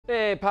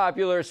A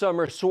popular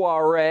summer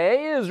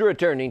soiree is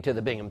returning to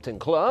the Binghamton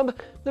Club.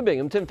 The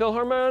Binghamton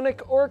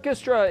Philharmonic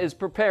Orchestra is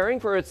preparing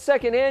for its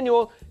second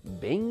annual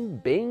Bing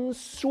Bing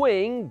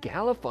Swing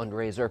Gala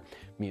fundraiser.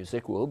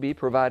 Music will be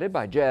provided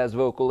by jazz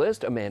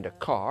vocalist Amanda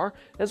Carr,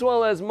 as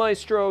well as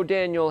maestro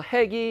Daniel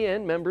Heggie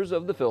and members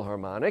of the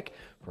Philharmonic,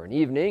 for an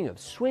evening of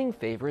swing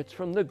favorites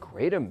from the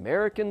Great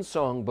American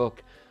Songbook.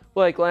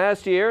 Like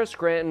last year,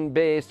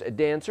 Scranton-based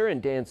dancer and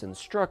dance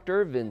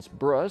instructor Vince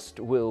Brust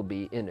will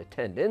be in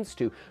attendance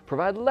to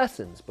provide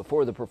lessons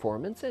before the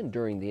performance and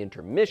during the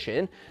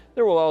intermission.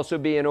 There will also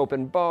be an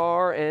open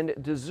bar and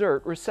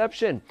dessert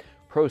reception.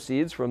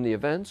 Proceeds from the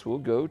events will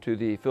go to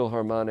the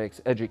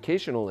Philharmonic's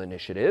educational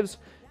initiatives.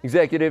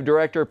 Executive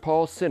Director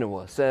Paul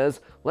Sinawa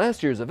says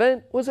last year's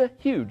event was a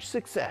huge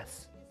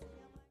success.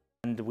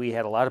 And we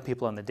had a lot of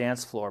people on the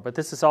dance floor, but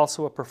this is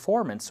also a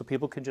performance, so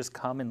people can just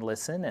come and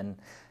listen and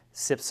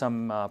sip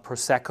some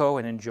Prosecco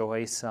and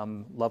enjoy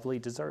some lovely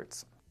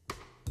desserts.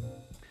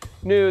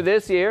 New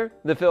this year,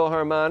 the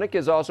Philharmonic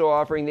is also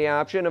offering the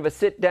option of a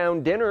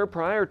sit-down dinner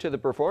prior to the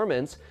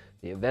performance.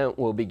 The event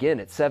will begin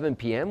at 7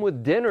 p.m.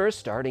 with dinner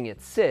starting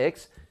at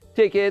 6.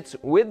 Tickets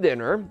with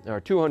dinner are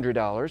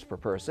 $200 per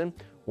person,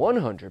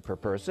 $100 per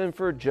person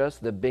for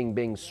just the Bing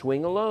Bing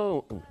Swing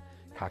alone.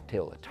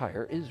 Cocktail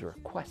attire is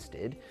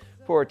requested.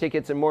 For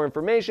tickets and more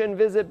information,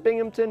 visit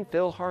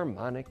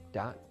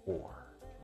binghamtonphilharmonic.org.